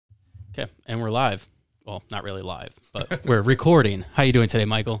Okay, and we're live. Well, not really live, but we're recording. How you doing today,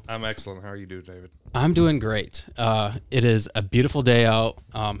 Michael? I'm excellent. How are you doing, David? I'm doing great. It is a beautiful day out.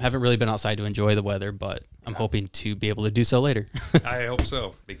 Haven't really been outside to enjoy the weather, but I'm hoping to be able to do so later. I hope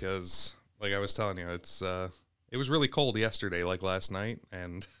so, because like I was telling you, it was really cold yesterday, like last night,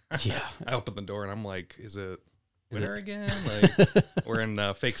 and Yeah. I opened the door and I'm like, is it Is winter it- again? Like we're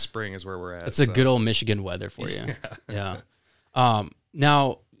in fake spring is where we're at. It's a good old Michigan weather for you. Yeah.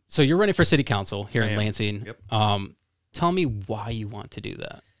 Now, so you're running for city council here I in am. Lansing. Yep. Tell me why you want to do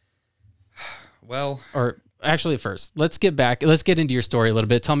that. Well, Or actually, first, let's get into your story a little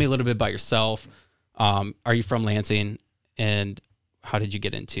bit. Tell me a little bit about yourself. Are you from Lansing, and how did you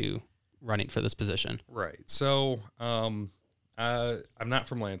get into running for this position? right. So, I'm not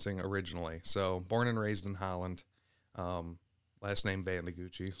from Lansing originally. So, born and raised in Holland. Last name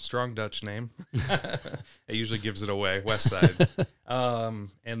VandeGuchte. Strong Dutch name. It usually gives it away. West Side.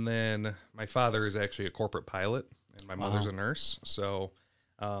 And then my father is actually a corporate pilot, and my mother's a nurse. So,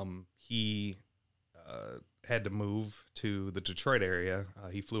 he had to move to the Detroit area.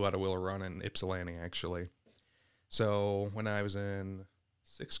 He flew out of Willow Run in Ypsilanti, actually. So when I was in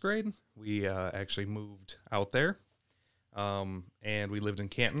 6th grade, we actually moved out there, and we lived in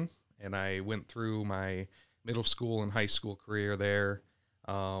Canton. And I went through my middle school and high school career there,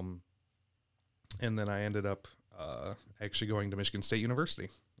 and then I ended up actually going to Michigan State University,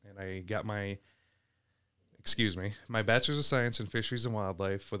 and I got my Bachelor's of Science in Fisheries and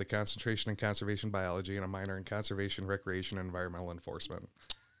Wildlife with a concentration in conservation biology and a minor in conservation, recreation, and environmental enforcement.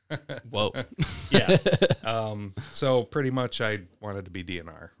 Whoa. Yeah. So pretty much I wanted to be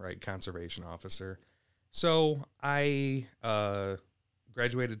DNR, right? Conservation officer. So I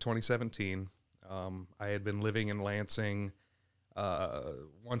graduated 2017. I had been living in Lansing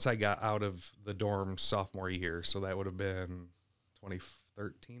once I got out of the dorm sophomore year. So that would have been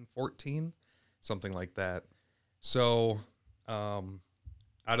 2013, 14. Something like that. So, out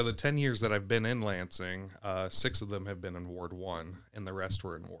of the 10 years that I've been in Lansing, 6 of them have been in Ward 1, and the rest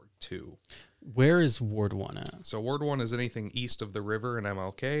were in Ward 2. Where is Ward 1 at? So, Ward 1 is anything east of the river and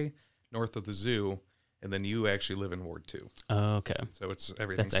MLK, north of the zoo, and then you actually live in Ward 2. Okay. So, it's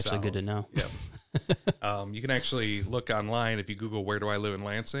everything That's actually south. good to know. Yep. You can actually look online. If you Google where do I live in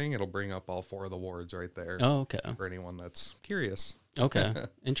Lansing, it'll bring up all 4 of the wards right there. Oh, okay. For anyone that's curious. Okay.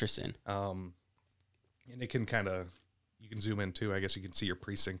 Interesting. And it can you can zoom in too. I guess you can see your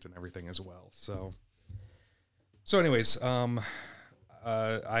precinct and everything as well. So anyways,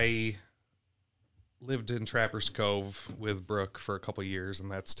 I lived in Trappers Cove with Brooke for a couple years,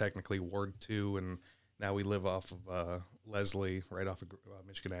 and that's technically Ward 2, and now we live off of Leslie, right off of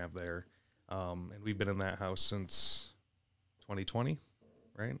Michigan Ave there. And we've been in that house since 2020,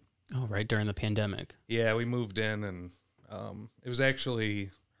 right? Oh, right during the pandemic. Yeah, we moved in, and it was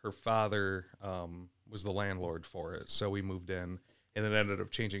actually her father was the landlord for it, so we moved in, and it ended up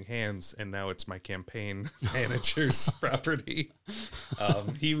changing hands, and now it's my campaign manager's property.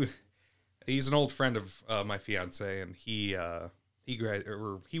 He's an old friend of my fiance, and he went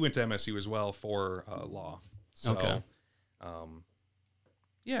to MSU as well for law. So, Okay.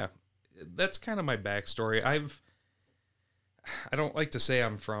 Yeah, that's kind of my backstory. I don't like to say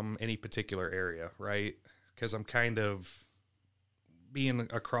I'm from any particular area, right? Because I'm kind of being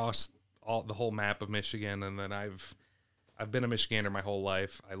across the whole map of Michigan, and then I've been a Michigander my whole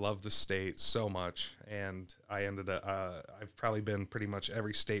life. I love the state so much, and I've probably been pretty much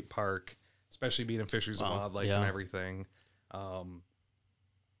every state park, especially being in fisheries and wildlife and everything.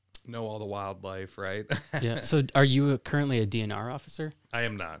 Know all the wildlife, right? Yeah. So are you currently a DNR officer? I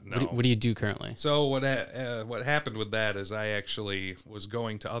am not. No. What do you do currently? So what happened with that is I actually was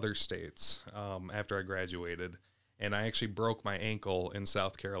going to other states after I graduated, and I actually broke my ankle in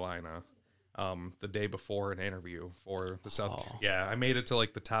South Carolina the day before an interview for the South. Oh. Yeah, I made it to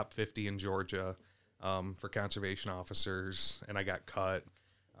like the top 50 in Georgia for conservation officers, and I got cut.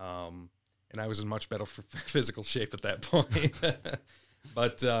 And I was in much better physical shape at that point.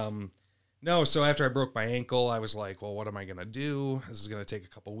 But no, so after I broke my ankle, I was like, well, what am I going to do? This is going to take a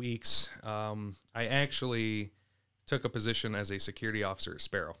couple weeks. I actually took a position as a security officer at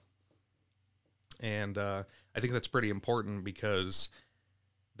Sparrow. And I think that's pretty important because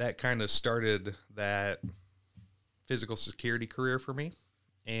that kind of started that physical security career for me.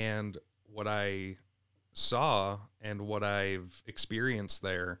 And what I saw and what I've experienced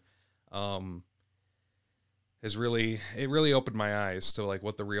there has really opened my eyes to like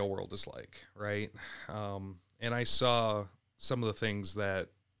what the real world is like, right? And I saw some of the things that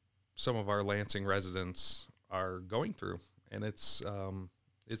some of our Lansing residents are going through, and it's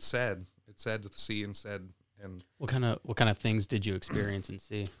sad. It's sad to see and sad. And what kind of things did you experience and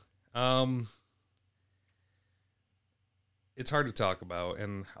see? Um, it's hard to talk about,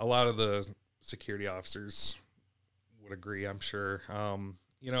 and a lot of the security officers would agree, I'm sure.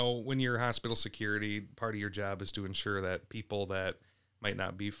 When you're hospital security, part of your job is to ensure that people that might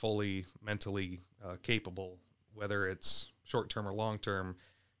not be fully mentally capable, whether it's short term or long term,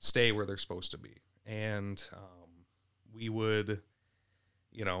 stay where they're supposed to be. And we would,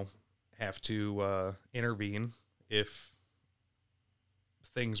 have to intervene if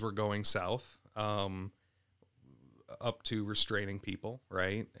things were going south. Up to restraining people,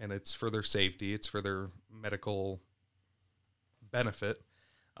 right? And it's for their safety, it's for their medical benefit.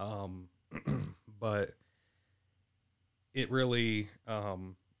 But it really,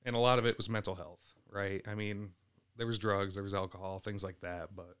 and a lot of it was mental health, right? I mean, there was drugs, there was alcohol, things like that,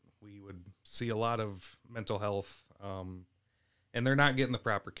 but we would see a lot of mental health, and they're not getting the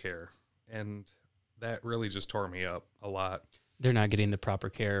proper care. And that really just tore me up a lot. They're not getting the proper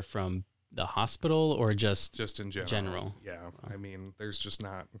care from the hospital or just in general. Yeah. I mean, there's just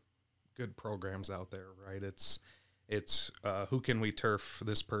not good programs out there, right? It's who can we turf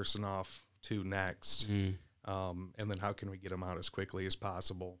this person off to next? And then how can we get them out as quickly as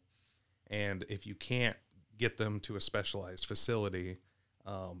possible? And if you can't get them to a specialized facility,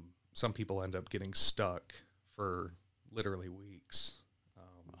 some people end up getting stuck for literally weeks.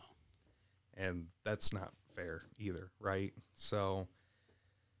 And that's not fair either, right? So,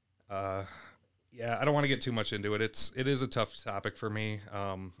 yeah, I don't want to get too much into it. It is a tough topic for me.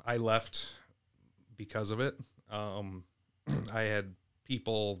 I left because of it. I had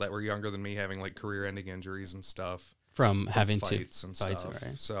people that were younger than me having like career-ending injuries and stuff from having fights to and fights, stuff.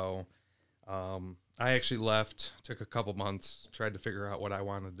 right? So, I actually left, took a couple months, tried to figure out what I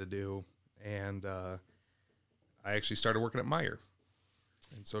wanted to do, and I actually started working at Meijer.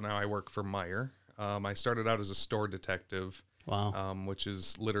 And so now I work for Meijer. I started out as a store detective. Wow. Which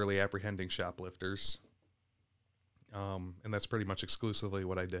is literally apprehending shoplifters. And that's pretty much exclusively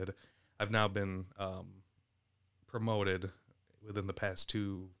what I did. I've now been promoted within the past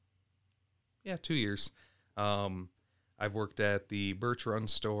 2 years. I've worked at the Birch Run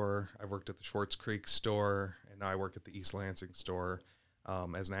store. I've worked at the Schwartz Creek store. And now I work at the East Lansing store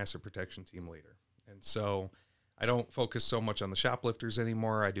as an asset protection team leader. And so I don't focus so much on the shoplifters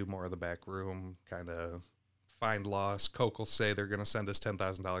anymore. I do more of the back room kind of find loss. Coke will say they're going to send us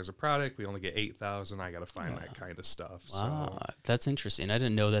 $10,000 of product. We only get 8,000. I got to find that kind of stuff. Wow, So that's interesting. I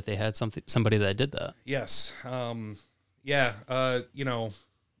didn't know that they had somebody that did that. yes.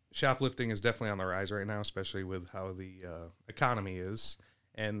 Shoplifting is definitely on the rise right now, especially with how the economy is.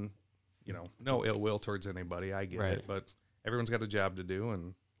 And, no ill will towards anybody. I get it, but everyone's got a job to do,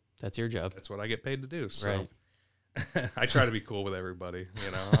 and that's your job. That's what I get paid to do. So right. I try to be cool with everybody.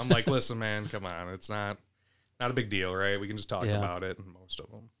 I'm like, listen, man, come on. It's not a big deal, right? We can just talk about it, and most of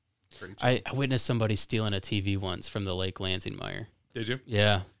them pretty chill. I witnessed somebody stealing a TV once from the Lake Lansing Meijer. Did you?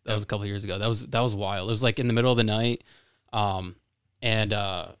 Yeah, that was a couple of years ago. That was wild. It was like in the middle of the night, and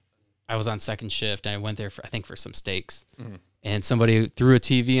I was on second shift, and I went there for some steaks. Mm-hmm. And somebody threw a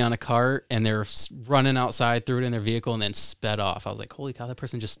TV on a cart, and they were running outside, threw it in their vehicle, and then sped off. I was like, holy cow, that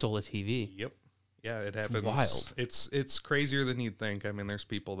person just stole a TV. Yep. Yeah, it happens. Wild. It's crazier than you'd think. I mean, there's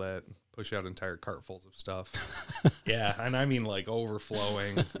people that push out entire cartfuls of stuff. Yeah, and I mean like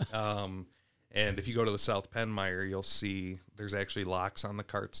overflowing. And if you go to the South Penn Meijer, you'll see there's actually locks on the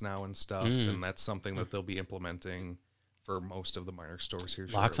carts now and stuff, and that's something that they'll be implementing for most of the Meijer stores here.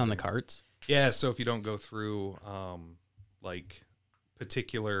 Locks on the carts? Yeah, so if you don't go through like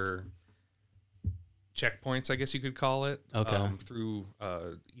particular checkpoints, I guess you could call it, through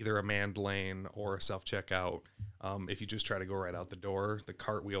either a manned lane or a self-checkout. If you just try to go right out the door, the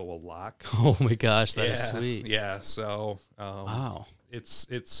cart wheel will lock. Oh my gosh, that is sweet. Yeah, so wow.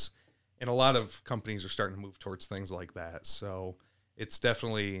 It's and a lot of companies are starting to move towards things like that. So it's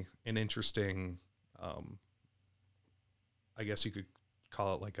definitely an interesting, I guess you could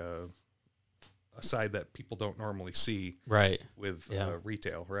call it like a side that people don't normally see, right? With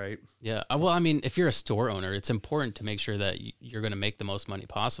retail, right? Yeah. Well, I mean, if you're a store owner, it's important to make sure that you're going to make the most money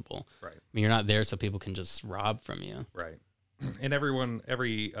possible, right? I mean, you're not there so people can just rob from you, right? And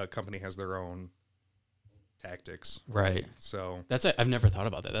every company has their own tactics, right? So I've never thought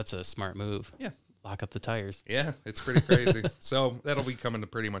about that. That's a smart move. Yeah. Lock up the tires. Yeah, it's pretty crazy. So that'll be coming to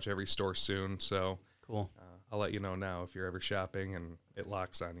pretty much every store soon. So cool. I'll let you know now if you're ever shopping and it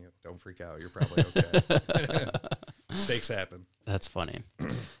locks on you. Don't freak out. You're probably okay. Mistakes happen. That's funny.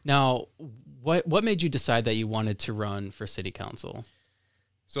 Now, what made you decide that you wanted to run for city council?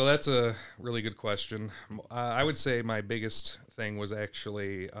 So that's a really good question. I would say my biggest thing was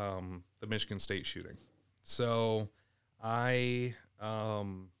actually the Michigan State shooting. So I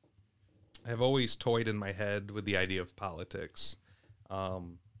have always toyed in my head with the idea of politics.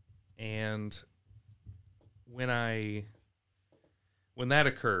 And when that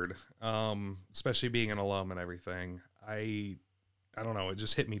occurred, especially being an alum and everything, I don't know, it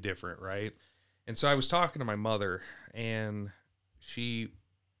just hit me different, right? And so I was talking to my mother, and she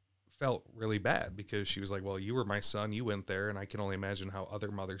felt really bad because she was like, well, you were my son, you went there, and I can only imagine how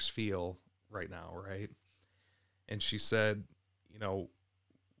other mothers feel right now, right? And she said, you know,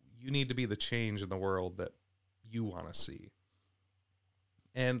 you need to be the change in the world that you want to see.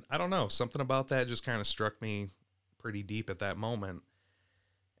 And I don't know, something about that just kind of struck me pretty deep at that moment.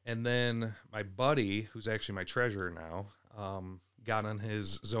 And then my buddy, who's actually my treasurer now, got on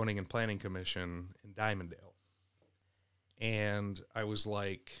his zoning and planning commission in Diamondale. And I was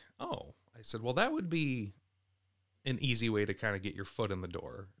like, oh, I said, well, that would be an easy way to kind of get your foot in the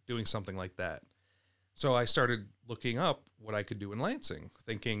door, doing something like that. So I started looking up what I could do in Lansing,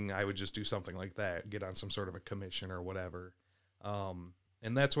 thinking I would just do something like that, get on some sort of a commission or whatever.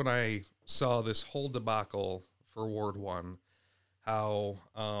 And that's when I saw this whole debacle for Ward 1, how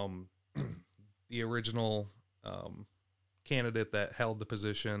the original candidate that held the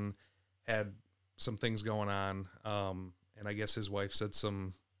position had some things going on. And I guess his wife said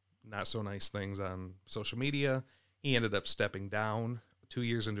some not so nice things on social media. He ended up stepping down 2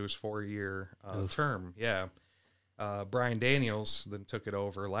 years into his 4-year term. Yeah. Brian Daniels then took it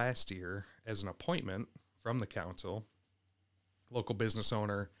over last year as an appointment from the council. Local business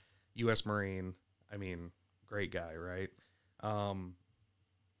owner, U.S. Marine. I mean, great guy, right?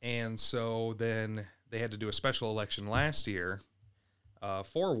 And so then they had to do a special election last year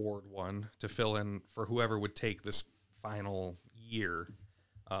for Ward 1 to fill in for whoever would take this final year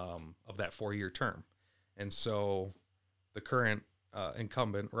of that 4-year term. And so the current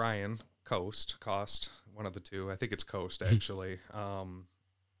incumbent, Ryan Coast, one of the two, I think it's Coast actually,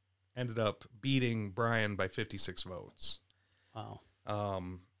 ended up beating Brian by 56 votes. Wow.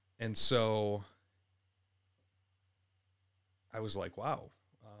 And so I was like, wow.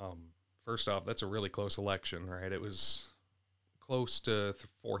 First off, that's a really close election, right? It was close to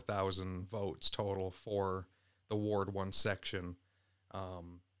 4,000 votes total for the Ward 1 section.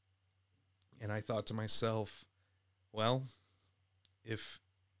 And I thought to myself, well, if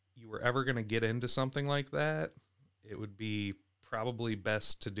you were ever going to get into something like that, it would be probably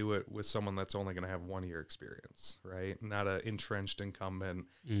best to do it with someone that's only going to have 1 year experience, right? Not a entrenched incumbent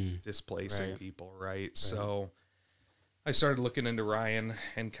displacing people, right? So I started looking into Ryan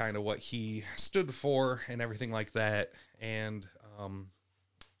and kind of what he stood for and everything like that. And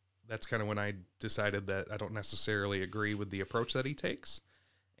that's kind of when I decided that I don't necessarily agree with the approach that he takes.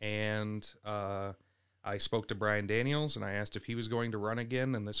 And I spoke to Brian Daniels and I asked if he was going to run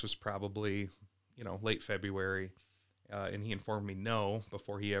again. And this was probably, late February. And he informed me no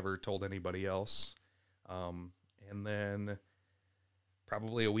before he ever told anybody else. And then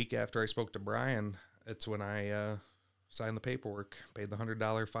probably a week after I spoke to Brian, it's when I signed the paperwork, paid the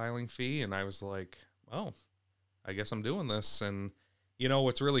 $100 filing fee, and I was like, oh, I guess I'm doing this. And,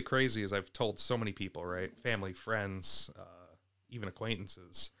 what's really crazy is I've told so many people, right? Family, friends, even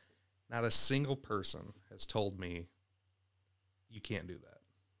acquaintances. Not a single person has told me you can't do that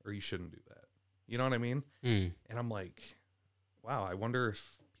or you shouldn't do that. You know what I mean? And I'm like, wow, I wonder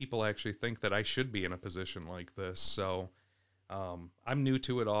if people actually think that I should be in a position like this. So I'm new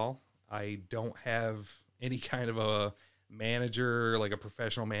to it all. I don't have any kind of a manager, like a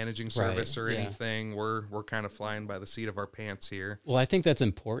professional managing service or anything. We're kind of flying by the seat of our pants here. Well, I think that's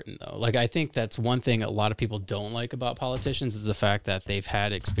important, though. Like, I think that's one thing a lot of people don't like about politicians is the fact that they've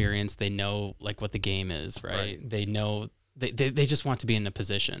had experience. They know, like, what the game is, right? They know they just want to be in a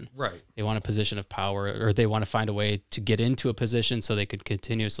position. Right. They want a position of power, or they want to find a way to get into a position so they could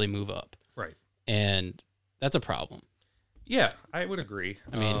continuously move up. Right. And that's a problem. Yeah, I would agree.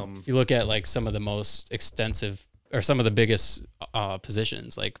 I mean, if you look at, like, some of the most extensive or some of the biggest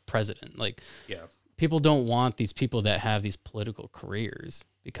positions, like president, like people don't want these people that have these political careers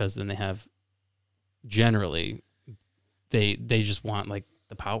because then they have generally they just want like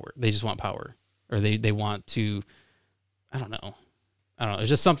the power. They just want power, or they want to. I don't know. It's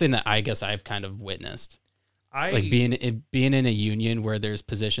just something that I guess I've kind of witnessed. Like being in a union where there's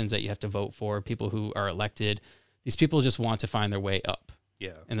positions that you have to vote for, people who are elected. These people just want to find their way up.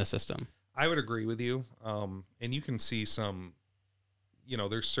 In the system. I would agree with you. And you can see some,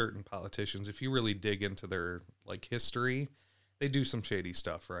 there's certain politicians, if you really dig into their like history, they do some shady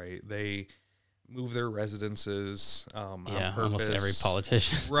stuff, right? They move their residences on purpose. Almost every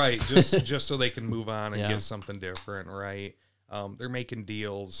politician. Right. Just so they can move on and get something different, right? They're making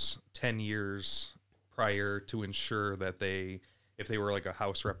deals 10 years prior to ensure that they if they were like a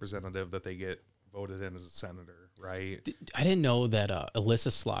House representative, that they get voted in as a senator, right? I didn't know that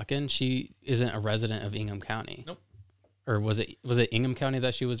Alyssa Slockin, she isn't a resident of Ingham County. Nope. Or was it Ingham County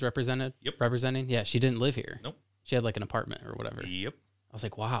that she was representing? Yeah, she didn't live here. Nope. She had like an apartment or whatever. Yep. I was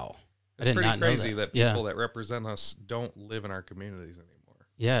like, wow. It's I did pretty not crazy know that people that represent us don't live in our communities anymore.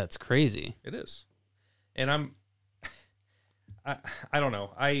 Yeah, it's crazy. It is. And I don't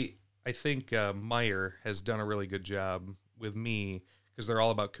know. I think Meyer has done a really good job with me because they're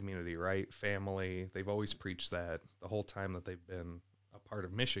all about community, right? Family. They've always preached that the whole time that they've been a part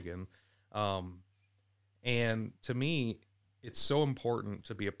of Michigan. And to me, it's so important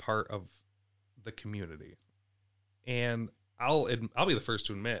to be a part of the community. And I'll be the first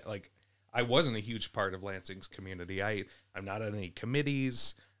to admit, like, I wasn't a huge part of Lansing's community. I'm not on any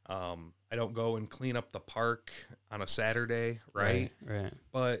committees. I don't go and clean up the park on a Saturday, right? Right.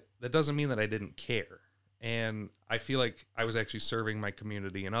 But that doesn't mean that I didn't care. And I feel like I was actually serving my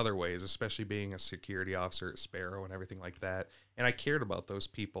community in other ways, especially being a security officer at Sparrow and everything like that. And I cared about those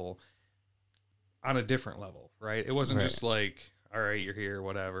people on a different level, right? It wasn't just like, all right, you're here,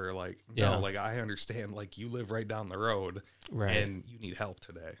 whatever. Like, no, like, I understand, like, you live right down the road and you need help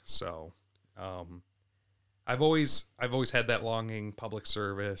today. So, I've always had that longing, public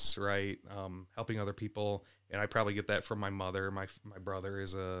service, right? Helping other people. And I probably get that from my mother. My brother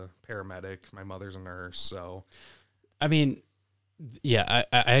is a paramedic. My mother's a nurse. So, I mean, yeah,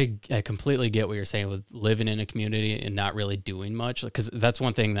 I completely get what you're saying with living in a community and not really doing much, because that's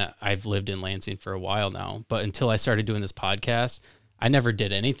one thing that I've lived in Lansing for a while now. But until I started doing this podcast, I never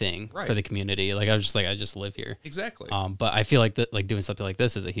did anything for the community. Like, I was just like, I just live here. Exactly. But I feel like that, like, doing something like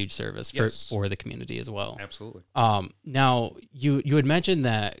this is a huge service for the community as well. Absolutely. Now you had mentioned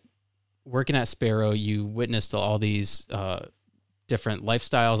that working at Sparrow, you witnessed all these different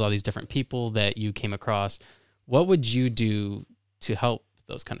lifestyles, all these different people that you came across. What would you do to help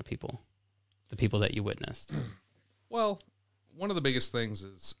those kind of people, the people that you witnessed? Well, one of the biggest things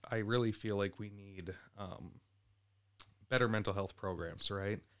is I really feel like we need better mental health programs,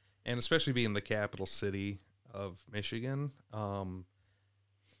 right? And especially being the capital city of Michigan,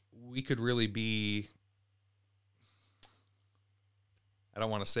 we could really be, I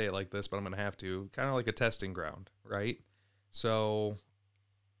don't want to say it like this, but I'm going to have to, kind of like a testing ground, right? So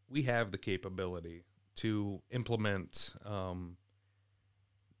we have the capability to implement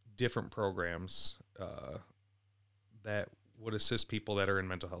different programs that would assist people that are in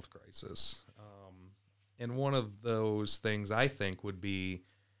mental health crisis. And one of those things I think would be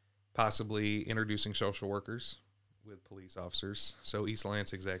possibly introducing social workers with police officers. So East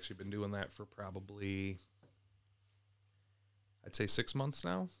Lansing's actually been doing that for probably, I'd say 6 months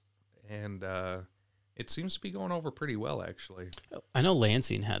now. And it seems to be going over pretty well, actually. I know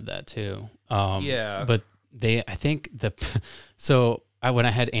Lansing had that too. Yeah. But I think when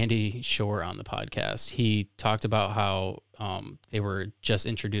I had Andy Shore on the podcast, he talked about how they were just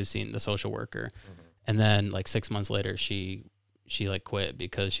introducing the social worker. Mm-hmm. And then like 6 months later, she like quit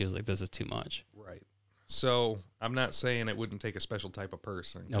because she was like, this is too much. Right. So I'm not saying it wouldn't take a special type of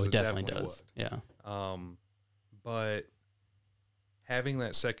person. No, it definitely does. Would. Yeah. But having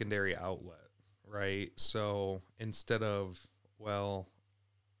that secondary outlet, right? So instead of, well,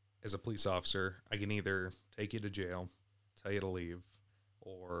 as a police officer, I can either take you to jail, tell you to leave,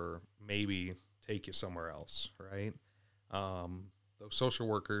 or maybe take you somewhere else, right? Those social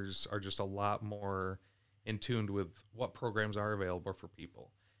workers are just a lot more in tune with what programs are available for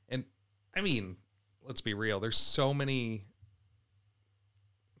people. And I mean, let's be real, there's so many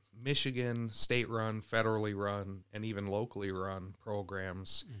Michigan state-run, federally run, and even locally run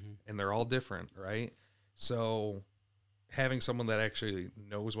programs, and they're all different, right? So having someone that actually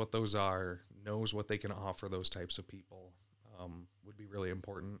knows what those are, knows what they can offer those types of people, would be really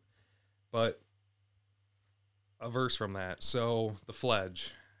important. But a verse from that. So the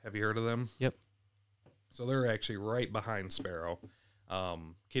Fledge, have you heard of them? Yep. So they're actually right behind Sparrow,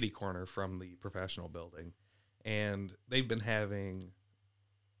 kitty corner from the professional building. And they've been having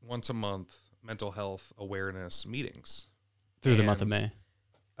once a month mental health awareness meetings. Through the month of May?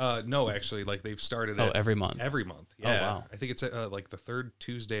 No, actually, like they've started it every month. Every month. Yeah. Oh, wow. I think it's like the third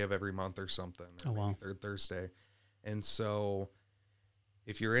Tuesday of every month or something. Or wow. Third Thursday. And so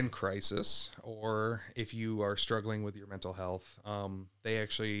if you're in crisis or if you are struggling with your mental health, they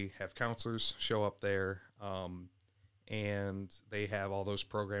actually have counselors show up there, and they have all those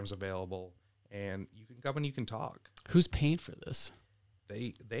programs available, and you can come and you can talk. Who's paying for this?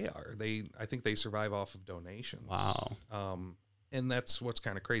 They are. I think they survive off of donations. Wow. And that's what's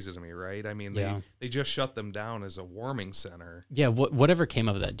kind of crazy to me, right? I mean, Yeah. they just shut them down as a warming center. Yeah. Whatever came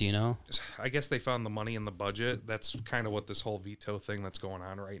of that? Do you know? I guess they found the money in the budget. That's kind of what this whole veto thing that's going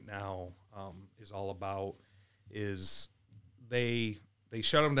on right now is all about. Is they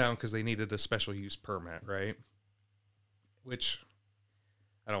shut them down because they needed a special use permit, right? Which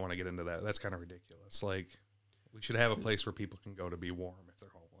I don't want to get into that. That's kind of ridiculous. Like, we should have a place where people can go to be warm if they're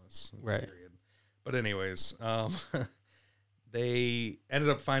homeless. Right. Period. But anyways, they ended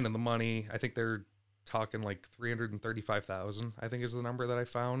up finding the money. I think they're talking like $335,000, I think is the number that I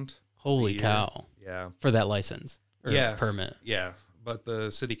found. Holy cow. Yeah. For that license or permit. Yeah. But the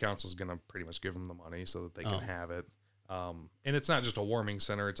city council is going to pretty much give them the money so that they can have it. And it's not just a warming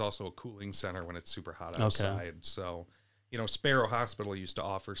center. It's also a cooling center when it's super hot outside. Okay. So, Sparrow Hospital used to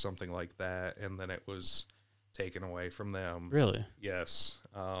offer something like that, and then it was taken away from them. Really? Yes.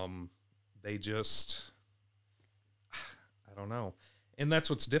 They just, I don't know. And that's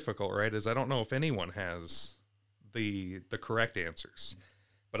what's difficult, right? Is I don't know if anyone has the correct answers.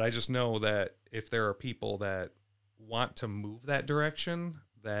 But I just know that if there are people that want to move that direction,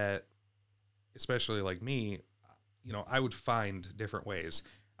 that, especially like me, I would find different ways.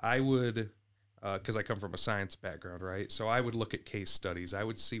 I would, because I come from a science background, right? So I would look at case studies. I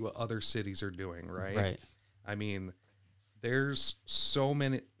would see what other cities are doing, right? Right. I mean, there's so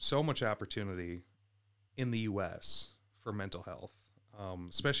much opportunity in the U.S. for mental health,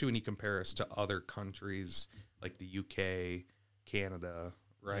 especially when you compare us to other countries like the UK, Canada,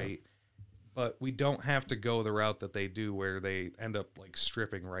 right? Yeah. But we don't have to go the route that they do where they end up like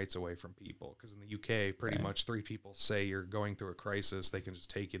stripping rights away from people. Because in the UK, pretty much 3 people say you're going through a crisis, they can just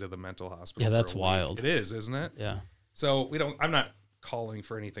take you to the mental hospital. Yeah, that's wild. It is, isn't it? Yeah. So I'm not calling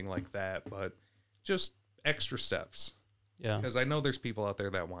for anything like that, but just extra steps. Yeah. Because I know there's people out there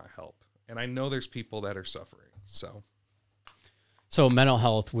that want help. And I know there's people that are suffering. So mental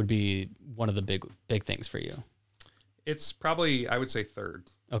health would be one of the big things for you. It's probably, I would say, third.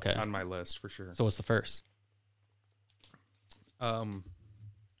 Okay. On my list for sure. So what's the first?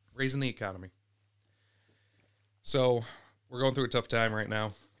 Raising the economy. So we're going through a tough time right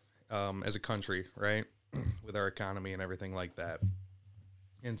now as a country, right? With our economy and everything like that.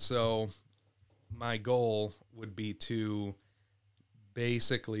 And so my goal would be to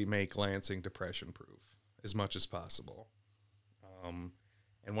basically make Lansing depression proof as much as possible.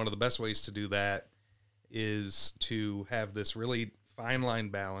 And one of the best ways to do that is to have this really fine line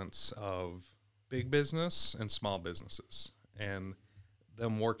balance of big business and small businesses and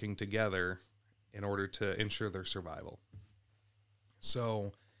them working together in order to ensure their survival.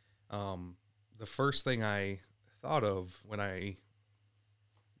 So the first thing I thought of when I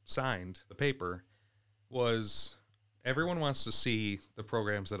signed the paper was everyone wants to see the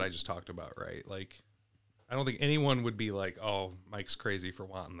programs that I just talked about, right? Like, I don't think anyone would be like, oh, Mike's crazy for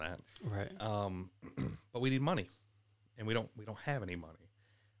wanting that. Right. But we need money. And we don't have any money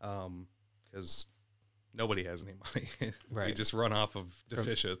because nobody has any money. Right. We just run off of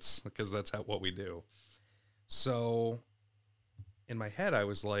deficits because that's what we do. So in my head, I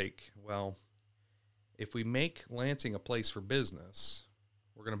was like, well, if we make Lansing a place for business,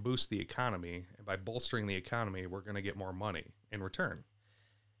 we're going to boost the economy. And by bolstering the economy, we're going to get more money in return.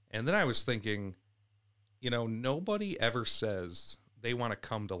 And then I was thinking, nobody ever says they want to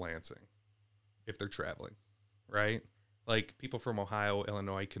come to Lansing if they're traveling, right? Like people from Ohio,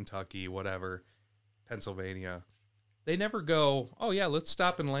 Illinois, Kentucky, whatever, Pennsylvania, they never go, oh yeah, let's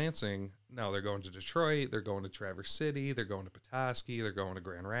stop in Lansing. No, they're going to Detroit, they're going to Traverse City, they're going to Petoskey, they're going to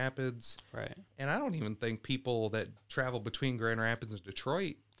Grand Rapids. Right. And I don't even think people that travel between Grand Rapids and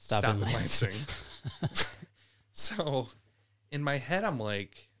Detroit stop in Lansing. So in my head, I'm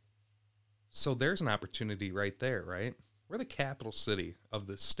like, so there's an opportunity right there, right? We're the capital city of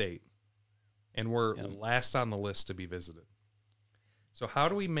this state. And we're last on the list to be visited. So how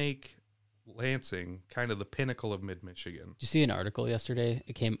do we make Lansing kind of the pinnacle of mid-Michigan? Did you see an article yesterday?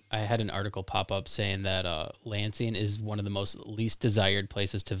 I had an article pop up saying that Lansing is one of the most least desired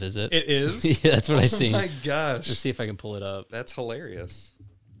places to visit. It is? Yeah, that's what I seen. Oh my gosh. Let's see if I can pull it up. That's hilarious.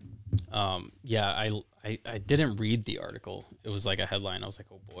 Yeah, I didn't read the article. It was like a headline. I was like,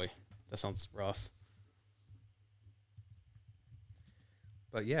 oh boy, that sounds rough.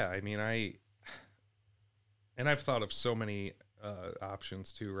 But yeah, I mean, I've thought of so many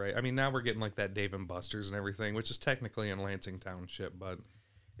options too, right? I mean, now we're getting like that Dave & Buster's and everything, which is technically in Lansing Township, but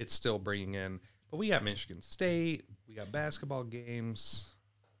it's still bringing in. But we got Michigan State, we got basketball games.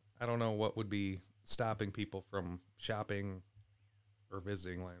 I don't know what would be stopping people from shopping or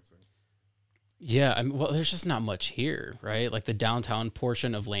visiting Lansing. Yeah, I mean, well, there's just not much here, right? Like the downtown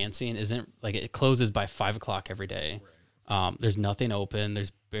portion of Lansing isn't like it closes by 5 o'clock every day. Right. There's nothing open.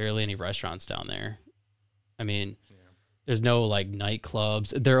 There's barely any restaurants down there. I mean, Yeah. there's no like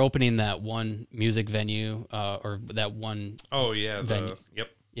nightclubs. They're opening that one music venue, or that one. Oh yeah. Venue. Yep.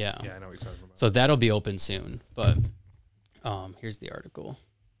 Yeah. Yeah, I know what you're talking about. So that'll be open soon. But here's the article.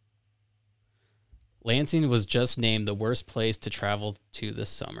 Lansing was just named the worst place to travel to this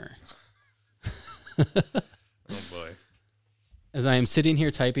summer. Oh boy. As I am sitting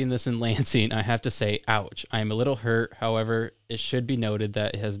here typing this in Lansing, I have to say, ouch. I am a little hurt. However, it should be noted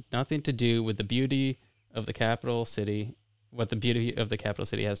that it has nothing to do with the beauty of the capital city, what the beauty of the capital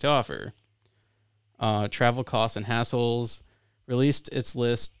city has to offer. Travel costs and hassles released its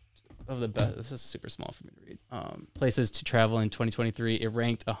list of the best. This is super small for me to read. Places to travel in 2023. It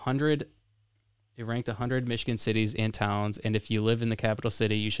ranked 100 Michigan cities and towns, and if you live in the capital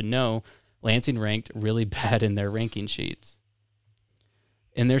city, you should know Lansing ranked really bad in their ranking sheets.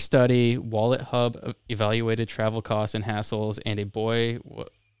 In their study, Wallet Hub evaluated travel costs and hassles, and boy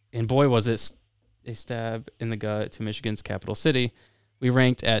was it a stab in the gut to Michigan's capital city. We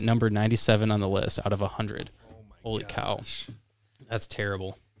ranked at number 97 on the list out of 100. Oh my Holy gosh. cow. That's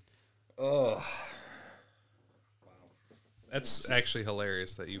terrible. Oh. Wow. That's actually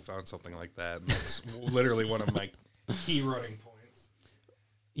hilarious that you found something like that. That's literally one of my key running points.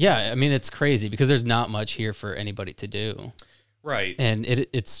 Yeah, I mean, it's crazy because there's not much here for anybody to do. Right. And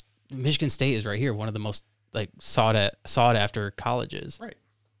it's Michigan State is right here, one of the most like sought after colleges. Right.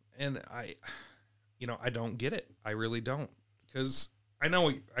 And I don't get it. I really don't. Because I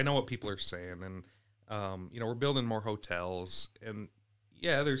know what people are saying, and we're building more hotels, and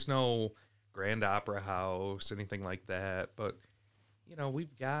yeah, there's no Grand Opera House, anything like that, but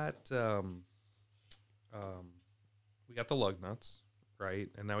we've got the Lugnuts, right,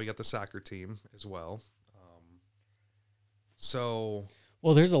 and now we got the soccer team as well.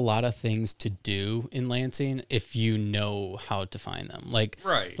 Well, there's a lot of things to do in Lansing if you know how to find them. Like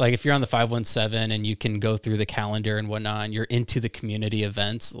if you're on the 517 and you can go through the calendar and whatnot, and you're into the community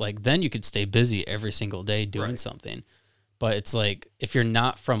events, like then you could stay busy every single day doing something. But it's like, if you're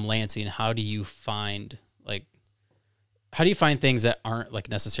not from Lansing, how do you find things that aren't like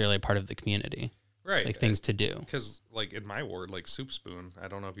necessarily a part of the community? Right. Like things to do. Because like in my ward, like Soup Spoon, I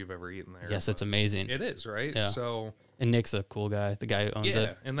don't know if you've ever eaten there. Yes, it's amazing. It is, right? Yeah. So, and Nick's a cool guy, the guy who owns it.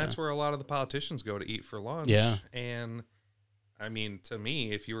 Yeah, and that's where a lot of the politicians go to eat for lunch. Yeah. And I mean, to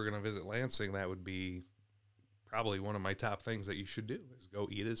me, if you were going to visit Lansing, that would be probably one of my top things that you should do is go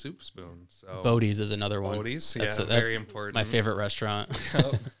eat at Soup Spoon. So Bodie's is another one. Bodie's, very important. My favorite restaurant.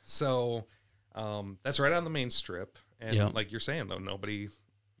 So that's right on the main strip. And like you're saying, though, nobody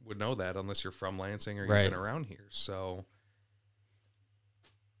would know that unless you're from Lansing or you've been around here. So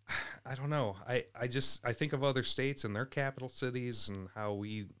I don't know. I think of other states and their capital cities and how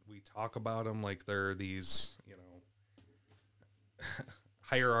we talk about them like they're these,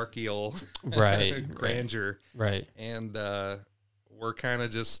 hierarchical grandeur. Right. And we're kind of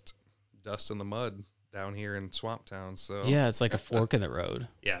just dust in the mud down here in Swamp Town. So yeah, it's like a fork in the road.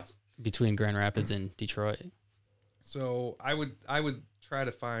 Yeah. Between Grand Rapids and Detroit. So I would try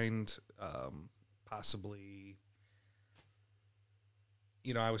to find possibly,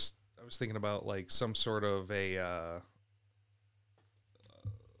 I was thinking about like some sort of a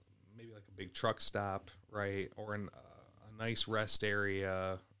maybe like a big truck stop, right, or a nice rest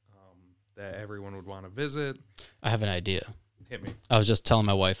area that everyone would want to visit. I have an idea. Hit me. I was just telling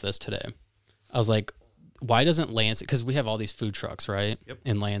my wife this today. I was like, why doesn't Lansing, because we have all these food trucks, right,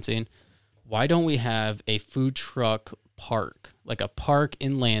 in Lansing. Why don't we have a food truck park, like a park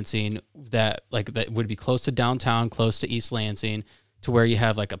in Lansing that would be close to downtown, close to East Lansing, to where you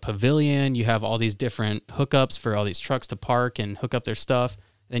have like a pavilion, you have all these different hookups for all these trucks to park and hook up their stuff.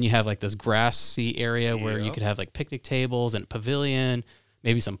 Then you have like this grassy area where you could have like picnic tables and pavilion,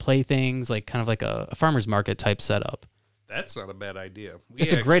 maybe some playthings, like kind of like a farmer's market type setup. That's not a bad idea.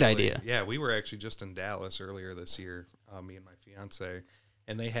 It's a great idea. Yeah, we were actually just in Dallas earlier this year, me and my fiance,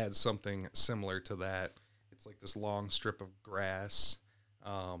 and they had something similar to that. It's like this long strip of grass,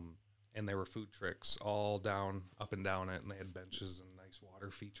 and there were food trucks all up and down it, and they had benches and nice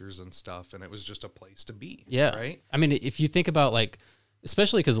water features and stuff, and it was just a place to be. Yeah. Right? I mean, if you think about like,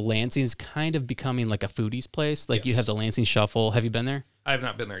 especially because Lansing's kind of becoming like a foodie's place. Like you have the Lansing Shuffle. Have you been there? I have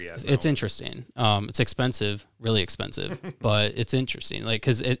not been there yet. It's interesting. It's expensive, really expensive, but it's interesting. Like,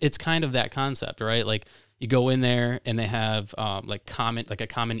 cause it's kind of that concept, right? Like you go in there and they have like a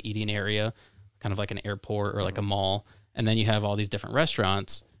common eating area, kind of like an airport or like a mall. And then you have all these different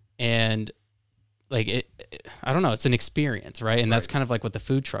restaurants and like I don't know, it's an experience, right? And that's kind of like what the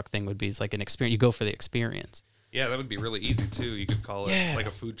food truck thing would be. It's like an experience. You go for the experience. Yeah, that would be really easy too. You could call it like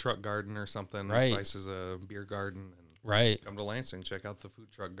a food truck garden or something, versus a beer garden. And Right. Come to Lansing, check out the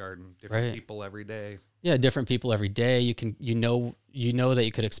food truck garden. Different people every day. Yeah, different people every day. You know that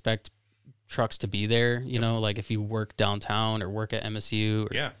you could expect trucks to be there. You know, like if you work downtown or work at MSU.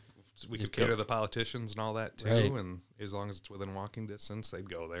 Or we could cater the politicians and all that too. Right. And as long as it's within walking distance, they'd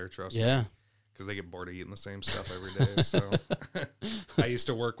go there. Trust me. Yeah. Because they get bored of eating the same stuff every day. So I used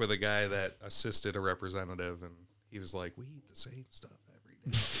to work with a guy that assisted a representative, and he was like, "We eat the same stuff every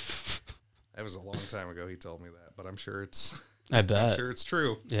day." That was a long time ago. He told me that, but I'm sure it's. I bet. I'm sure it's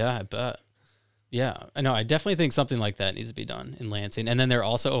true. Yeah, I bet. Yeah, I know. I definitely think something like that needs to be done in Lansing, and then they're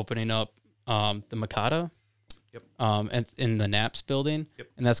also opening up the Mikado. Yep. And in the Naps building. Yep.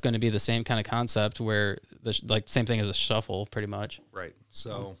 And that's going to be the same kind of concept where like same thing as a shuffle, pretty much. Right.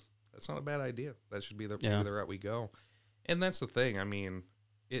 So that's not a bad idea. That should be the route we go. And that's the thing. I mean,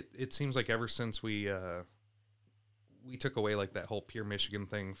 it seems like ever since we took away like that whole Pure Michigan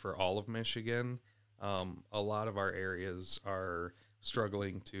thing for all of Michigan, a lot of our areas are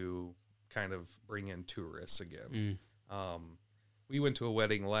struggling to kind of bring in tourists again. We went to a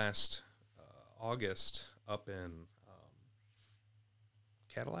wedding last August up in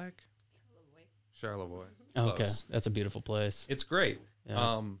Cadillac? Charlevoix. Oh, okay. That's a beautiful place. It's great.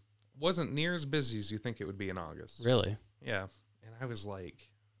 Yeah. Wasn't near as busy as you think it would be in August. Really? Yeah. And I was like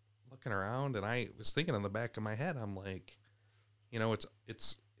looking around, and I was thinking in the back of my head, I'm like, you know,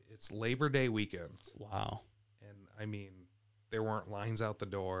 it's Labor Day weekend. Wow. And I mean, there weren't lines out the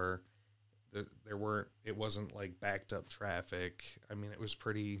door. It wasn't like backed up traffic. I mean, it was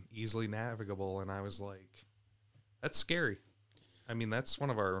pretty easily navigable, and I was like, that's scary. I mean, that's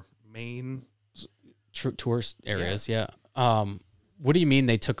one of our main tourist areas. Yeah. What do you mean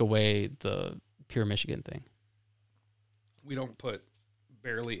they took away the Pure Michigan thing? We don't put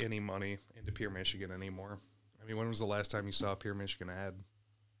barely any money into Pure Michigan anymore. I mean, when was the last time you saw a Pure Michigan ad?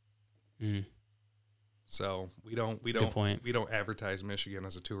 So we don't advertise Michigan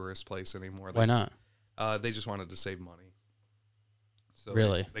as a tourist place anymore. Why not? They just wanted to save money. So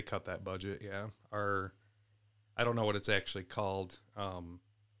really, they cut that budget. Yeah. I don't know what it's actually called,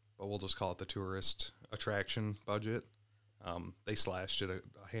 but we'll just call it the tourist attraction budget. They slashed it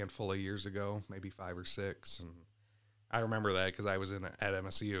a handful of years ago, maybe 5 or 6, and I remember that because I was at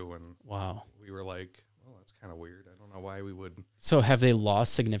MSU, and wow, we were like, well, that's kind of weird. I don't know why we would. So have they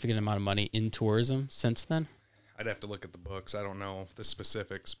lost significant amount of money in tourism since then? I'd have to look at the books. I don't know the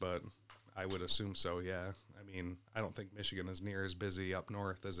specifics, but I would assume so, yeah. I mean, I don't think Michigan is near as busy up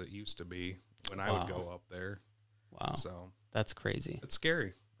north as it used to be when I would go up there. Wow. So that's crazy. It's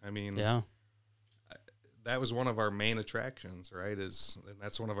scary. I mean, yeah. That was one of our main attractions, right? And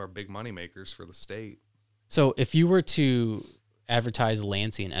that's one of our big money makers for the state. So if you were to advertise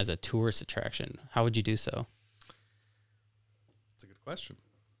Lansing as a tourist attraction, how would you do so? That's a good question.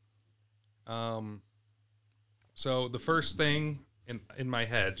 So the first thing in my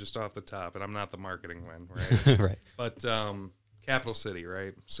head, just off the top, and I'm not the marketing man, right? Right. But capital city,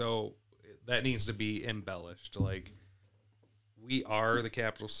 right? So that needs to be embellished. Like, we are the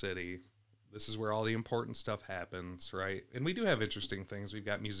capital city. This is where all the important stuff happens, right? And we do have interesting things. We've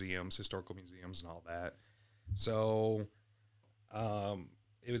got museums, historical museums, and all that. So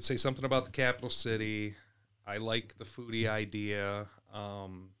it would say something about the capital city. I like the foodie idea.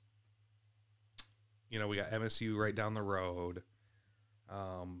 You know, we got MSU right down the road.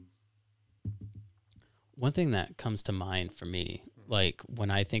 One thing that comes to mind for me, like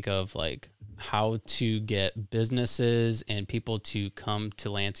when I think of like how to get businesses and people to come to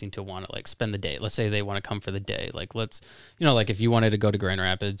Lansing to want to like spend the day. Let's say they want to come for the day. Like like if you wanted to go to Grand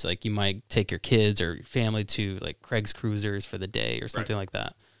Rapids, like you might take your kids or your family to like Craig's Cruisers for the day or something like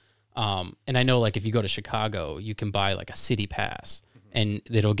that. And I know like if you go to Chicago, you can buy like a city pass and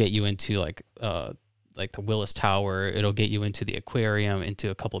it'll get you into like the Willis Tower. It'll get you into the aquarium, into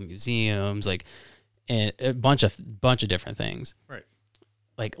a couple museums, like, and a bunch of different things. Right.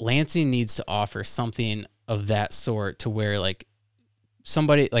 Like Lansing needs to offer something of that sort to where like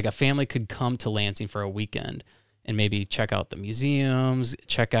somebody, like a family could come to Lansing for a weekend and maybe check out the museums,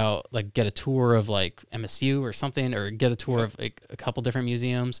 check out, like get a tour of like MSU or something, or get a tour of like a couple different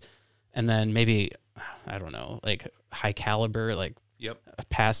museums. And then maybe, I don't know, like High Caliber, like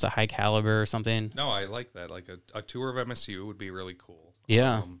past a High Caliber or something. No, I like that. Like a tour of MSU would be really cool.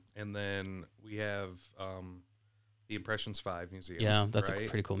 Yeah. And then we have the Impressions 5 Museum. Yeah, that's a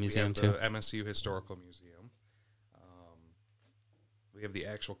pretty cool museum too. The MSU Historical Museum. We have the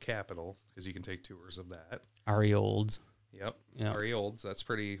actual Capitol, because you can take tours of that. Ari Olds. Yep. Ari Olds. It's a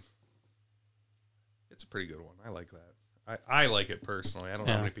pretty good one. I like that. I like it personally. I don't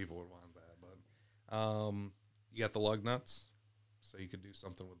know how many people would want that, but you got the lug nuts, so you could do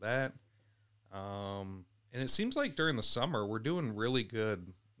something with that. And it seems like during the summer, we're doing really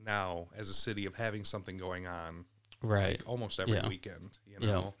good now as a city of having something going on, Right. like almost every Yeah. weekend,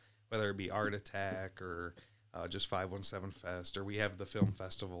 Yeah. whether it be Art Attack or just 517 Fest, or we have the film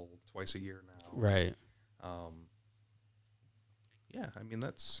festival twice a year now. Right. Um, yeah, I mean,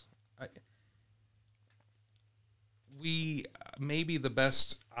 we maybe the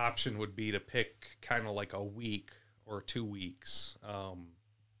best option would be to pick kind of like a week or 2 weeks,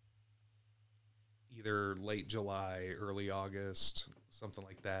 either late July, early August, something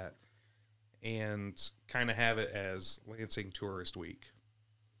like that, and kind of have it as Lansing Tourist Week.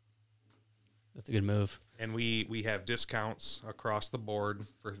 That's a good move. And we have discounts across the board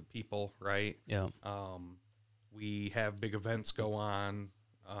for people, right? Yeah. We have big events go on,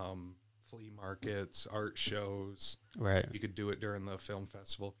 flea markets, art shows. Right. You could do it during the film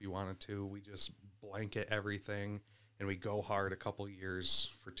festival if you wanted to. We just blanket everything, and we go hard a couple years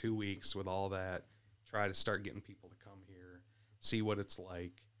for 2 weeks with all that. Try to start getting people to come here, see what it's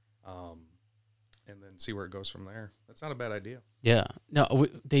like, and then see where it goes from there. That's not a bad idea. Yeah. No,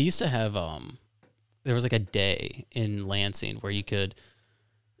 they used to have there was like a day in Lansing where you could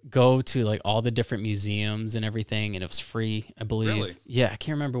go to like all the different museums and everything, and it was free, I believe. Really? Yeah, I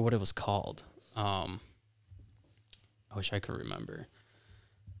can't remember what it was called. I wish I could remember,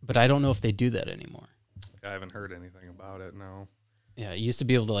 but I don't know if they do that anymore. I haven't heard anything about it. No. Yeah, you used to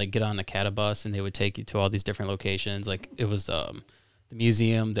be able to like get on a catabus and they would take you to all these different locations. Like it was the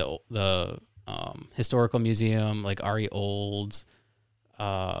museum, the historical museum, like Ari Olds,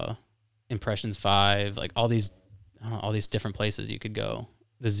 Impressions 5, like all these all these different places you could go.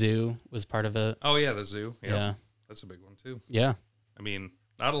 The zoo was part of it. Oh yeah, the zoo. Yep. Yeah. That's a big one too. Yeah. I mean,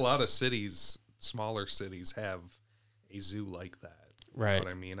 not a lot of cities, smaller cities, have a zoo like that. Right. You know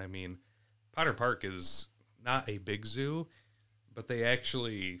what I mean? I mean, Potter Park is not a big zoo, but they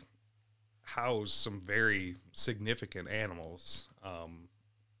actually house some very significant animals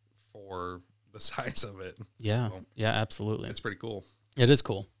for the size of it. Yeah. So Yeah, absolutely. it's pretty cool. It is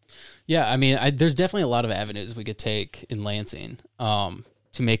cool. Yeah, I mean, there's definitely a lot of avenues we could take in Lansing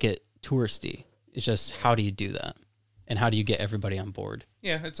to make it touristy. It's just how do you do that, and how do you get everybody on board?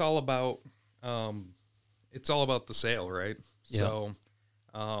 Yeah, it's all about the sale, right? Yeah. So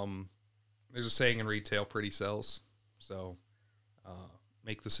there's a saying in retail, pretty sells. So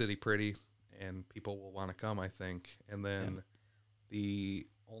make the city pretty and people will want to come, I think. And then the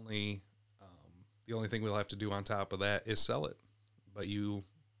only thing we'll have to do on top of that is sell it. But you,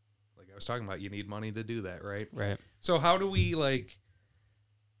 like I was talking about, you need money to do that, right? Right. So how do we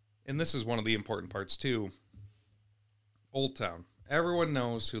and this is one of the important parts too, Old Town. Everyone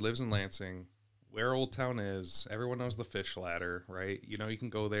knows who lives in Lansing where Old Town is. Everyone knows the fish ladder, right? You know, you can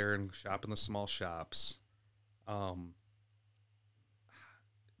go there and shop in the small shops.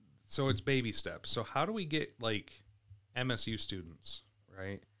 So it's baby steps. So how do we get MSU students,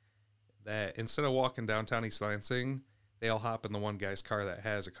 right, that instead of walking downtown East Lansing, they all hop in the one guy's car that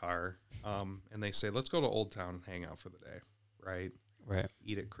has a car, and they say, let's go to Old Town and hang out for the day, right? Right.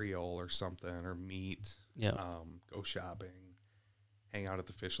 Eat at Creole or something, or meet, Yeah. go shopping, hang out at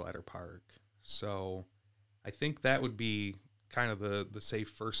the Fish Ladder Park. So I think that would be kind of the safe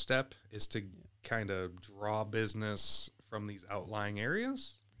first step, is to kind of draw business from these outlying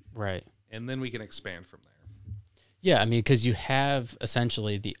areas. Right. And then we can expand from there. Yeah, I mean, because you have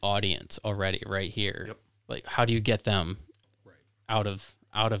essentially the audience already right here. Yep. Like, how do you get them Right. out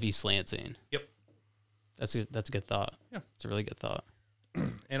of East Lansing? Yep. That's a good thought. Yeah. It's a really good thought.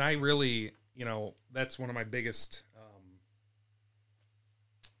 And I really, that's one of my biggest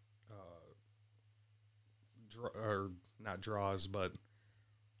not draws, but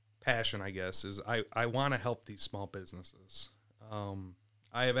passion, I guess, is I want to help these small businesses.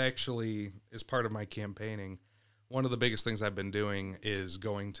 I have actually, as part of my campaigning, one of the biggest things I've been doing is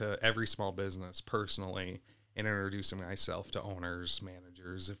going to every small business personally and introducing myself to owners,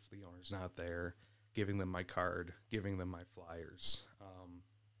 managers, if the owner's not there, giving them my card, giving them my flyers.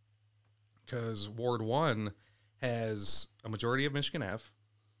 Because Ward 1 has a majority of Michigan Ave,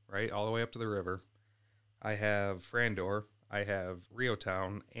 right, all the way up to the river. I have Frandor, I have Rio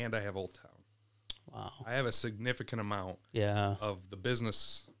Town, and I have Old Town. Wow. I have a significant amount of the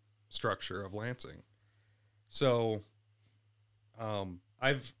business structure of Lansing. So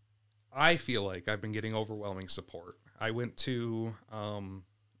I feel like I've been getting overwhelming support. I went to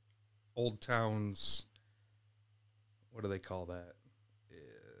Old Town's, what do they call that?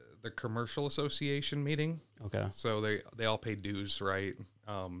 The Commercial Association meeting. Okay. So they all paid dues, right?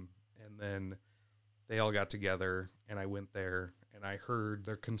 And then they all got together, and I went there, and I heard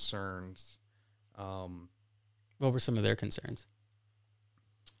their concerns. What were some of their concerns?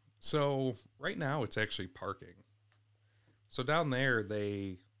 So right now it's actually parking. So down there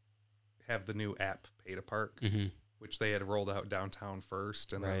they have the new app Pay to Park, which they had rolled out downtown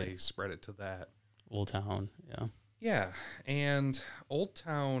first, and then they spread it to that. Old Town, yeah. Yeah, and Old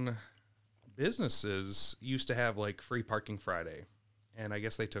Town businesses used to have like free parking Friday, and I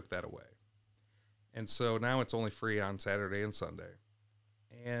guess they took that away. And so now it's only free on Saturday and Sunday.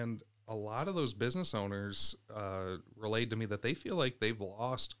 And a lot of those business owners relayed to me that they feel like they've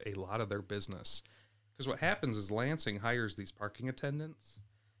lost a lot of their business. Because what happens is Lansing hires these parking attendants,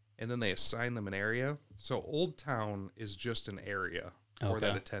 and then they assign them an area. So Old Town is just an area for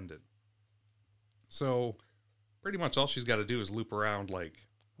that attendant. So pretty much all she's got to do is loop around like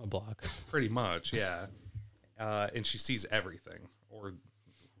a block. Pretty much, yeah. And she sees everything, or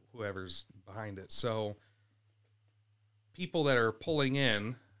whoever's behind it. So people that are pulling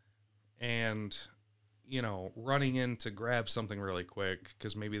in and, you know, running in to grab something really quick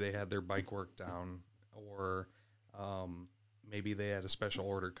because maybe they had their bike work down, or maybe they had a special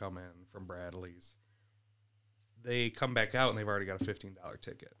order come in from Bradley's. They come back out and they've already got a $15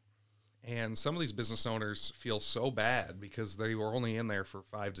 ticket. And some of these business owners feel so bad because they were only in there for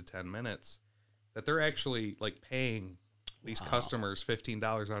 5 to 10 minutes that they're actually like paying these customers $15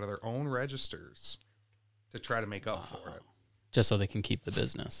 out of their own registers to try to make up for it. Just so they can keep the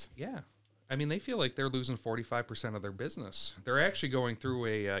business. Yeah. I mean, they feel like they're losing 45% of their business. They're actually going through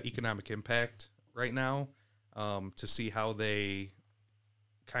a economic impact right now to see how they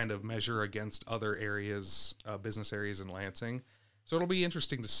kind of measure against other areas, business areas in Lansing. So it'll be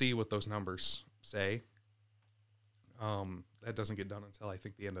interesting to see what those numbers say. That doesn't get done until I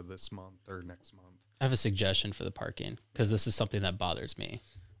think the end of this month or next month. I have a suggestion for the parking because this is something that bothers me.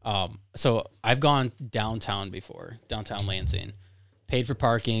 So I've gone downtown before, downtown Lansing, paid for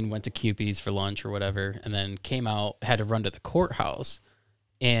parking, went to Cupid's for lunch or whatever, and then came out, had to run to the courthouse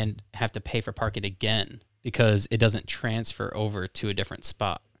and have to pay for parking again because it doesn't transfer over to a different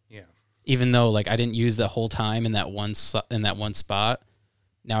spot. Yeah. Even though like I didn't use the whole time in that one spot,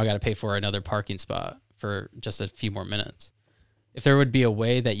 now I got to pay for another parking spot for just a few more minutes. If there would be a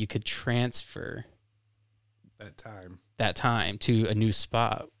way that you could transfer that time to a new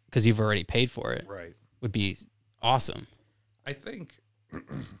spot because you've already paid for it, right, would be awesome. I think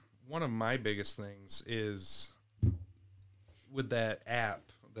one of my biggest things is with that app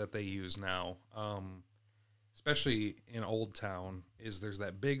that they use now, especially in Old Town, is there's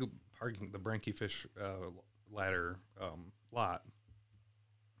that big parking, the Brenke Fish ladder lot,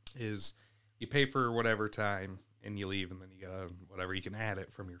 is you pay for whatever time and you leave, and then you gotta whatever, you can add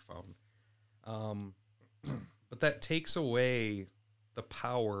it from your phone. But that takes away the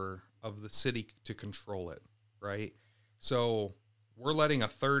power of the city to control it, right? So we're letting a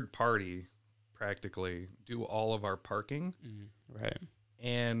third party practically do all of our parking. Right.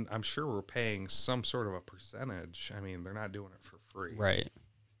 And I'm sure we're paying some sort of a percentage. I mean, they're not doing it for free. Right.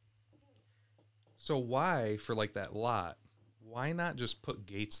 So why, for like that lot, why not just put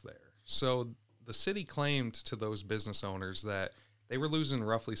gates there? So the city claimed to those business owners that they were losing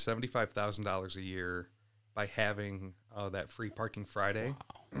roughly $75,000 a year by having that free parking Friday.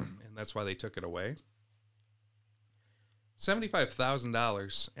 Wow. And that's why they took it away.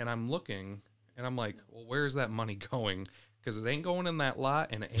 $75,000. And I'm looking and I'm like, well, where's that money going? Because it ain't going in that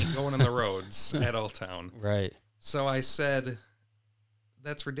lot and it ain't going in the roads at Old Town. Right. So I said,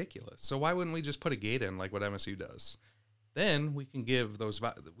 that's ridiculous. So why wouldn't we just put a gate in like what MSU does? Then we can give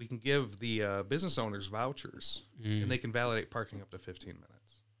the business owners vouchers, and they can validate parking up to 15 minutes.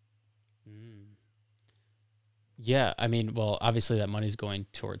 Yeah, I mean, well, obviously that money's going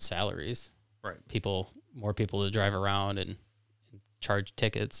towards salaries. Right. More people to drive around and charge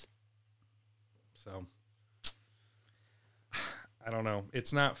tickets. So I don't know.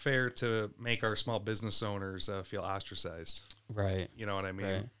 It's not fair to make our small business owners feel ostracized. Right. You know what I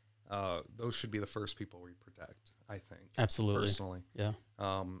mean? Right. Those should be the first people we protect, I think. Absolutely. Personally. Yeah.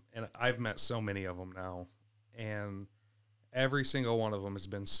 And I've met so many of them now, and every single one of them has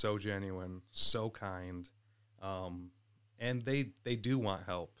been so genuine, so kind. And they do want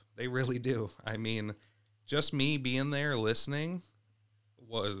help. They really do. I mean, just me being there listening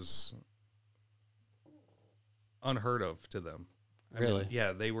was unheard of to them. Really? I mean,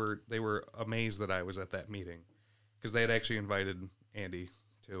 yeah, they were amazed that I was at that meeting because they had actually invited Andy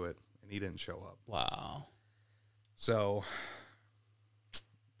to it and he didn't show up. Wow. So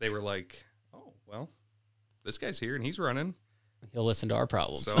they were like, "Oh, well, this guy's here and he's running. He'll listen to our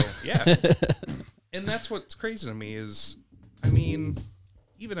problems." So, yeah. And that's what's crazy to me is, I mean,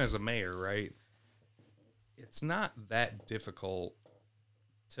 even as a mayor, right? It's not that difficult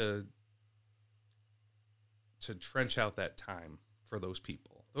to trench out that time for those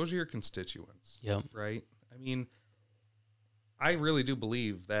people. those are your constituents. Yep. Right? I mean, I really do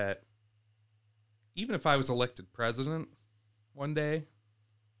believe that even if I was elected president one day,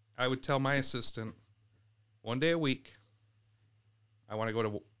 I would tell my assistant 1 day a week, I want to go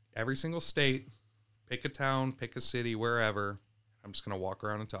to every single state, pick a town, pick a city, wherever. I'm just going to walk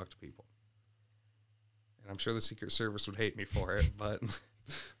around and talk to people. And I'm sure the Secret Service would hate me for it, but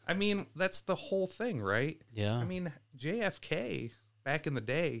I mean, that's the whole thing, right? Yeah. I mean, JFK back in the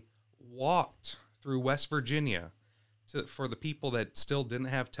day walked through West Virginia for the people that still didn't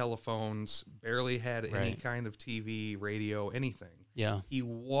have telephones, barely had any kind of TV, radio, anything. Yeah. He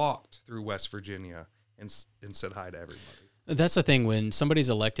walked through West Virginia and said hi to everybody. That's the thing. When somebody's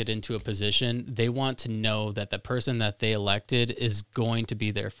elected into a position, they want to know that the person that they elected is going to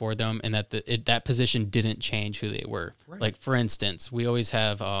be there for them, and that that position didn't change who they were. Right. Like, for instance, we always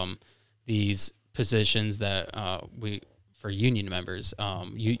have these positions that for union members,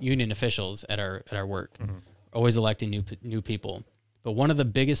 union officials at our work, always electing new people. But one of the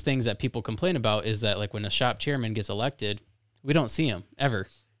biggest things that people complain about is that, like, when a shop chairman gets elected, we don't see him ever.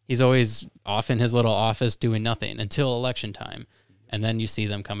 He's always off in his little office doing nothing until election time. And then you see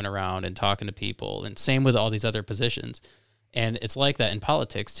them coming around and talking to people. And same with all these other positions. And it's like that in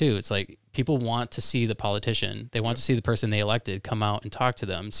politics too. It's like people want to see the politician. They want to see the person they elected come out and talk to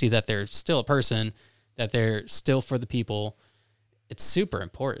them, see that they're still a person, that they're still for the people. It's super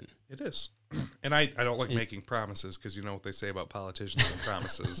important. It is. And I don't like making promises, because you know what they say about politicians and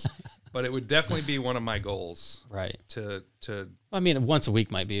promises. But it would definitely be one of my goals. Right. To I mean, once a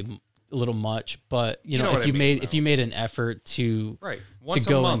week might be a little much, but you know, if you made an effort to once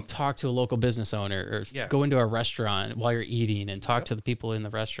go a month, and talk to a local business owner, or go into a restaurant while you're eating and talk to the people in the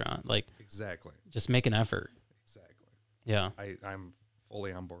restaurant, like exactly, just make an effort. Exactly. Yeah. I'm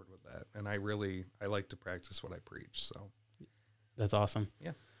fully on board with that, and I like to practice what I preach. So that's awesome.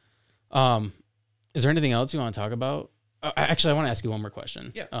 Yeah. Is there anything else you want to talk about? Actually, I want to ask you one more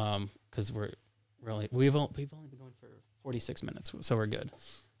question. Yeah. Because we've only been going for 46 minutes, so we're good.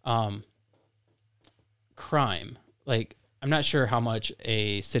 Crime, like, I'm not sure how much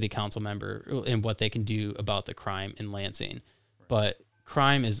a city council member and what they can do about the crime in Lansing, but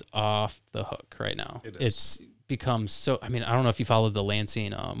crime is off the hook right now. It is. It's become so. I mean, I don't know if you follow the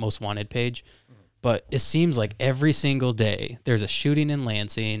Lansing Most Wanted page, but it seems like every single day there's a shooting in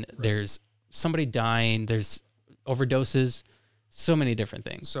Lansing. Right. There's somebody dying. There's overdoses. So many different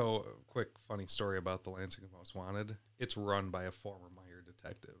things. So, quick funny story about the Lansing Most Wanted. It's run by a former Meyer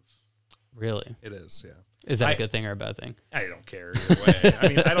detective. Really? It is, yeah. Is that a good thing or a bad thing? I don't care either way. I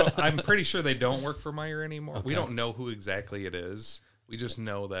mean, I'm pretty sure they don't work for Meyer anymore. Okay. We don't know who exactly it is. We just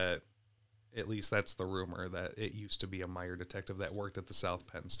know that, at least that's the rumor, that it used to be a Meyer detective that worked at the South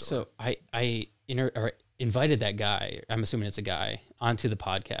Penn store. So I invited that guy, I'm assuming it's a guy, onto the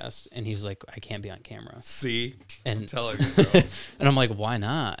podcast, and he was like, I can't be on camera. See? And I'm telling you, bro. And I'm like, why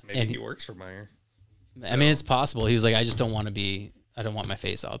not? Maybe and he works for Meyer. I mean, it's possible. He was like, I just don't want to be, I don't want my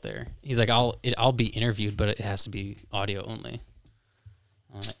face out there. He's like, I'll be interviewed, but it has to be audio only.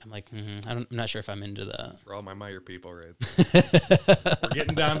 I'm like, I'm not sure if I'm into that. That's for all my Meyer people right there. We're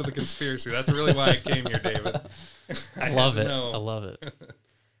getting down to the conspiracy. That's really why I came here, David. I love it. I love it.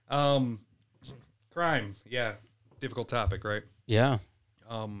 Crime, yeah, difficult topic, right? Yeah.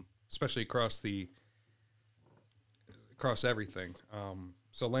 Especially across everything.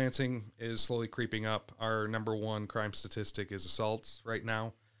 So Lansing is slowly creeping up. Our number one crime statistic is assaults right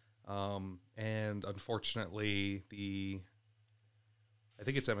now. And unfortunately, I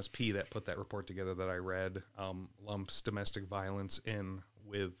think it's MSP that put that report together that I read, lumps domestic violence in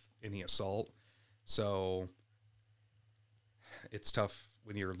with any assault. So it's tough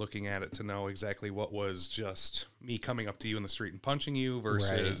when you're looking at it to know exactly what was just me coming up to you in the street and punching you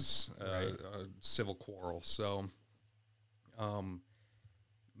versus a civil quarrel. So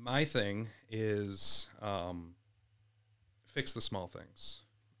my thing is fix the small things.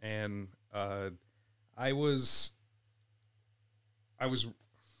 And it was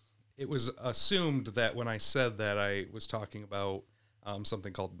assumed that when I said that I was talking about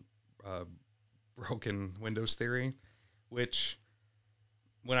something called broken windows theory, which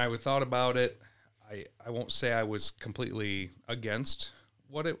when I thought about it, I won't say I was completely against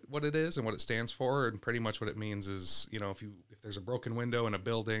what it is and what it stands for, and pretty much what it means is, you know, if there's a broken window in a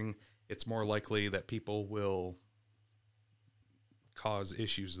building, it's more likely that people will cause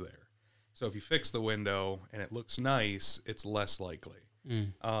issues there. So if you fix the window and it looks nice, it's less likely.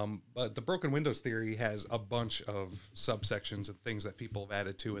 But the broken windows theory has a bunch of subsections and things that people have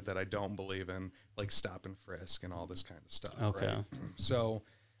added to it that I don't believe in, like stop and frisk and all this kind of stuff. Okay. Right? So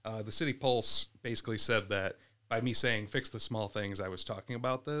the City Pulse basically said that by me saying fix the small things, I was talking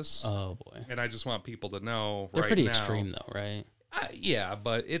about this. Oh boy. And I just want people to know They're right pretty now. extreme though, right? Yeah,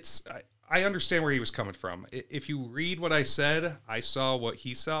 but I understand where he was coming from. If you read what I said, I saw what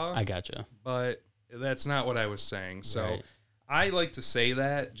he saw. I gotcha. But that's not what I was saying. So Right. I like to say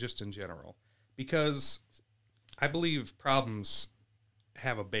that just in general because I believe problems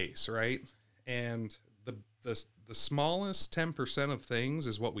have a base, right? And the smallest 10% of things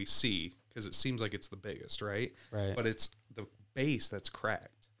is what we see because it seems like it's the biggest, right? Right. But it's the base that's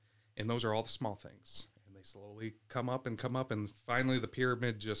cracked. And those are all the small things. And they slowly come up, and finally the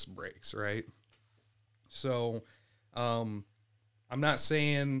pyramid just breaks, right? So I'm not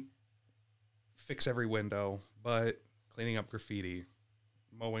saying fix every window, but cleaning up graffiti,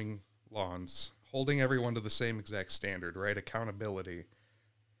 mowing lawns, holding everyone to the same exact standard, right? Accountability.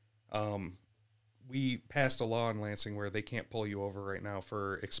 We passed a law in Lansing where they can't pull you over right now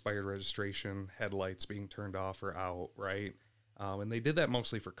for expired registration, headlights being turned off or out, right? And they did that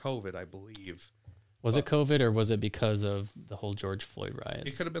mostly for COVID, I believe. Was it COVID or was it because of the whole George Floyd riots?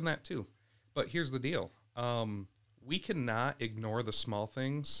 It could have been that too. But here's the deal. We cannot ignore the small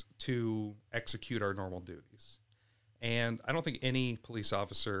things to execute our normal duties. And I don't think any police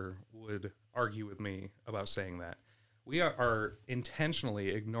officer would argue with me about saying that. We are intentionally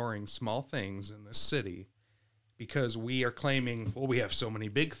ignoring small things in this city because we are claiming, well, we have so many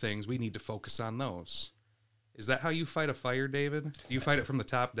big things, we need to focus on those. Is that how you fight a fire, David? Do you fight it from the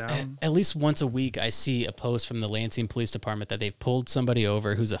top down? At least once a week, I see a post from the Lansing Police Department that they've pulled somebody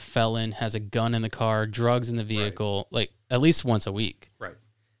over who's a felon, has a gun in the car, drugs in the vehicle, like at least once a week. Right.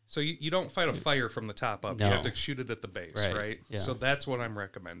 So you don't fight a fire from the top up. No. You have to shoot it at the base, right? Yeah. So that's what I'm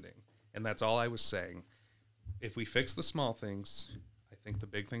recommending. And that's all I was saying. If we fix the small things, I think the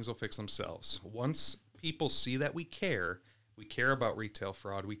big things will fix themselves. Once people see that we care about retail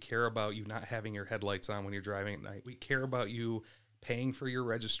fraud, we care about you not having your headlights on when you're driving at night, we care about you paying for your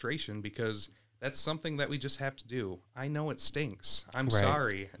registration because that's something that we just have to do. I know it stinks. I'm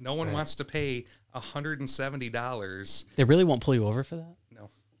sorry. No one wants to pay $170. They really won't pull you over for that?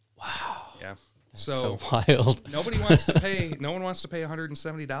 No. Wow. Yeah. That's so wild. Nobody wants to pay. No one wants to pay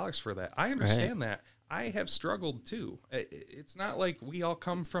 $170 for that. I understand that. I have struggled too. It's not like we all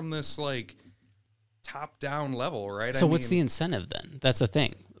come from this like top down level, right? So what's the incentive then? That's the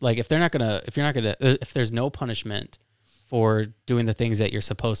thing. Like if there's no punishment for doing the things that you're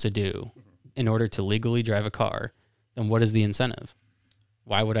supposed to do in order to legally drive a car, then what is the incentive?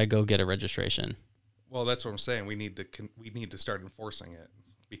 Why would I go get a registration? Well, that's what I'm saying. We need to start enforcing it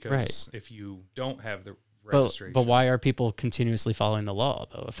because if you don't have the registration, but why are people continuously following the law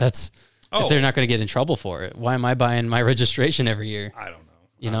though? If they're not going to get in trouble for it, why am I buying my registration every year? I don't know.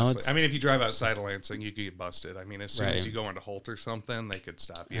 You know, I mean, if you drive outside of Lansing, you could get busted. I mean, as soon as you go into Holt or something, they could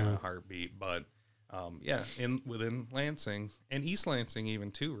stop you in a heartbeat. But within Lansing and East Lansing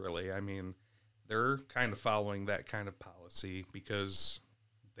even too, really. I mean, they're kind of following that kind of policy because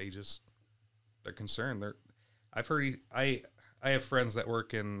they're concerned. I've heard I have friends that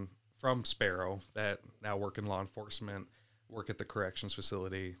work from Sparrow that now work in law enforcement, work at the corrections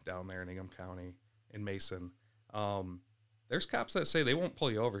facility down there in Ingham County in Mason. There's cops that say they won't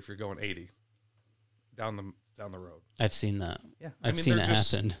pull you over if you're going 80 down the road. I've seen that. Yeah, I've seen it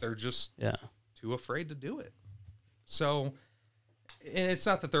happen. They're just too afraid to do it. So, and it's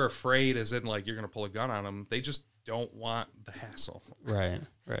not that they're afraid as in like you're going to pull a gun on them. They just don't want the hassle. Right.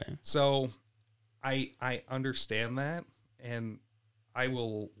 So, I understand that, and I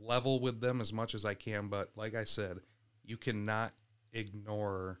will level with them as much as I can. But like I said, you cannot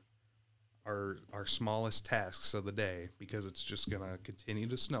ignore our smallest tasks of the day because it's just going to continue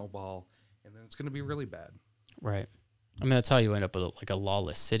to snowball, and then it's going to be really bad. Right. I mean, that's how you end up with like a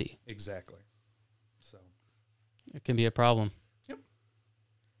lawless city. Exactly. So it can be a problem. Yep.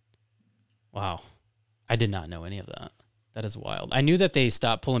 Wow. I did not know any of that. That is wild. I knew that they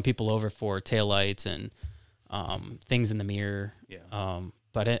stopped pulling people over for taillights and things in the mirror. Yeah.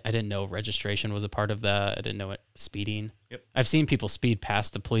 But I didn't know registration was a part of that. I didn't know it speeding. Yep. I've seen people speed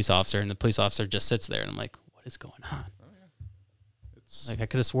past the police officer, and the police officer just sits there, and I'm like, what is going on? Oh, yeah. It's like I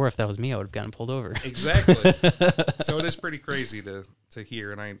could have swore if that was me, I would have gotten pulled over. Exactly. So it is pretty crazy to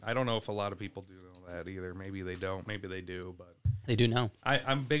hear, and I don't know if a lot of people do know that either. Maybe they don't. Maybe they do, but they do know.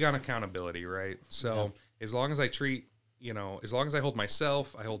 I'm big on accountability, right? So as long as I treat, as long as I hold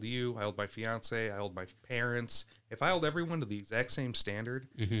myself, I hold you, I hold my fiance, I hold my parents. If I hold everyone to the exact same standard,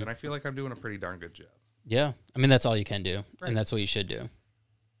 then I feel like I'm doing a pretty darn good job. Yeah. I mean, that's all you can do, and that's what you should do.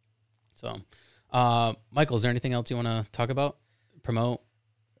 So, Michael, is there anything else you want to talk about? Promote?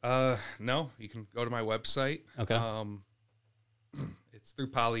 No, you can go to my website. Okay. It's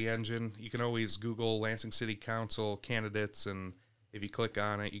through PolyEngine. You can always Google Lansing City Council candidates, and if you click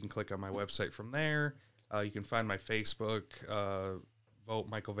on it, you can click on my website from there. You can find my Facebook. Vote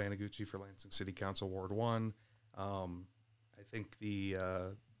Michael VandeGuchte for Lansing City Council Ward 1. I think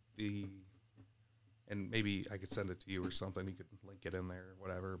and maybe I could send it to you or something. You could link it in there or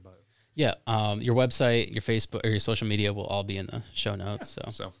whatever. But yeah, your website, your Facebook, or your social media will all be in the show notes.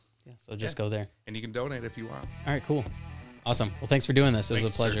 Yeah, so just go there. And you can donate if you want. All right, cool. Awesome. Well, thanks for doing this. It was a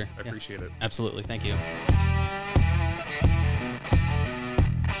Thank you, pleasure. sir. I appreciate it. Absolutely. Thank you.